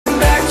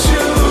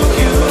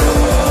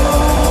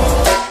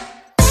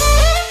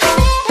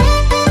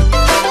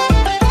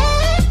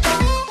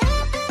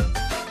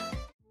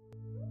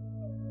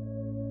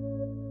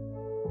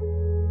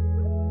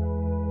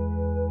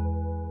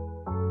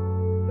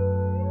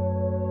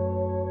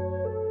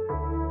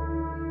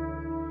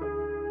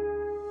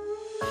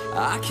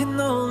I can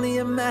only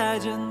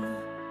imagine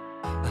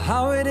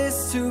how it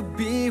is to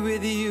be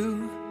with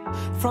you.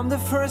 From the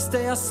first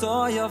day I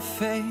saw your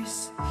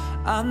face,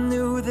 I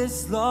knew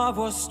this love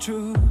was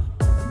true.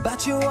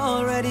 But you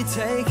already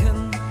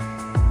taken,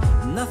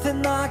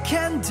 nothing I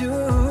can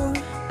do.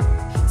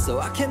 So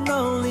I can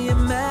only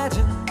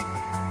imagine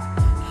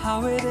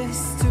how it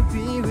is to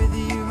be with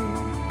you.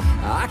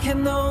 I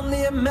can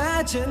only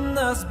imagine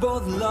us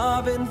both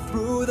loving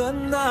through the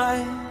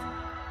night.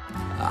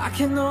 I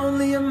can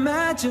only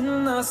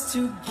imagine us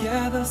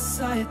together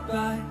side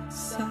by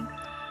side.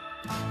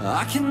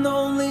 I can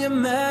only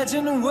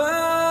imagine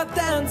we're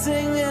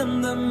dancing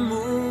in the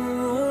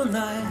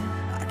moonlight.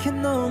 I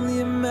can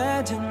only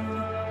imagine,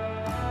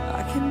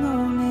 I can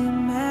only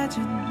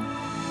imagine.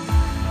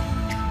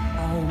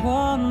 I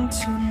want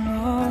to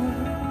know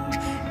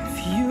if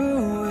you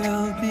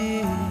will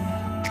be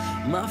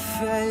my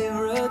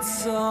favorite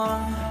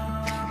song,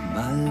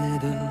 my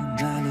little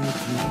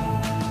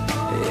melody.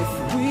 If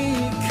we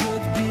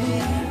could be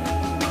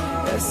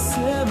a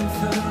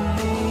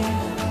symphony,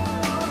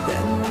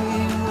 then we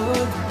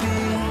would be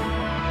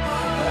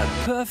a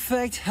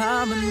perfect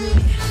harmony.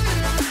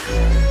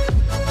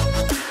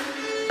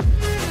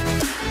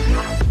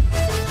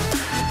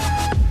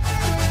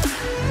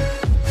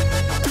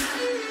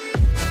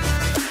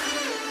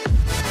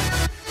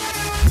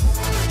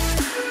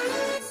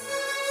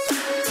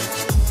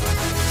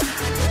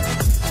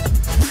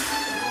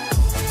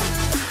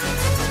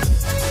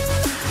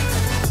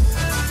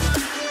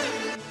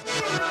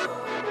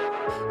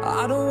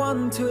 I don't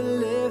want to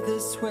live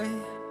this way.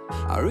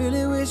 I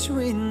really wish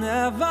we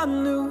never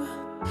knew.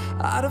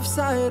 Out of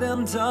sight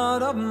and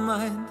out of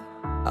mind,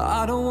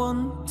 I don't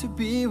want to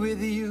be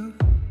with you.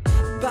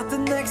 But the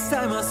next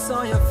time I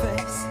saw your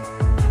face,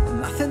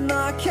 nothing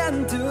I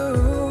can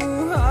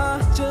do. I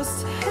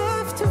just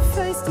have to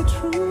face the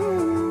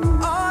truth.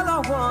 All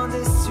I want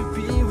is to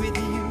be with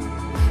you.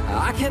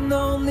 I can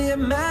only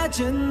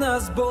imagine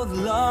us both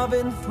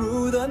loving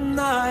through the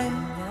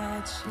night.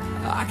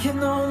 I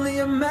can only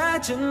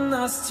imagine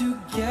us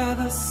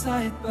together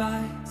side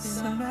by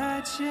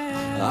side.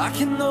 I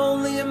can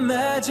only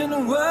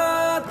imagine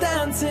we're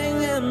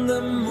dancing in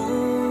the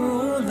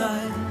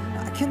moonlight.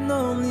 I can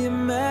only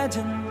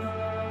imagine,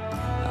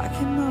 I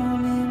can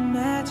only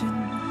imagine.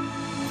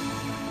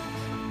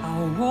 I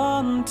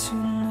want to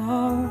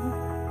know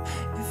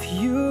if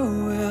you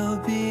will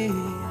be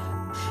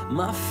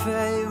my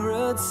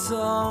favorite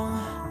song,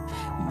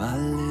 my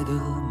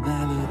little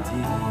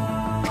melody.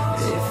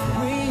 If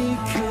we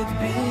could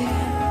be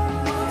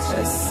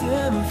a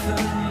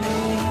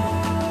symphony,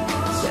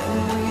 then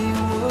we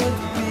would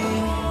be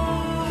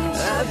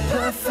a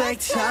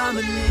perfect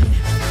harmony.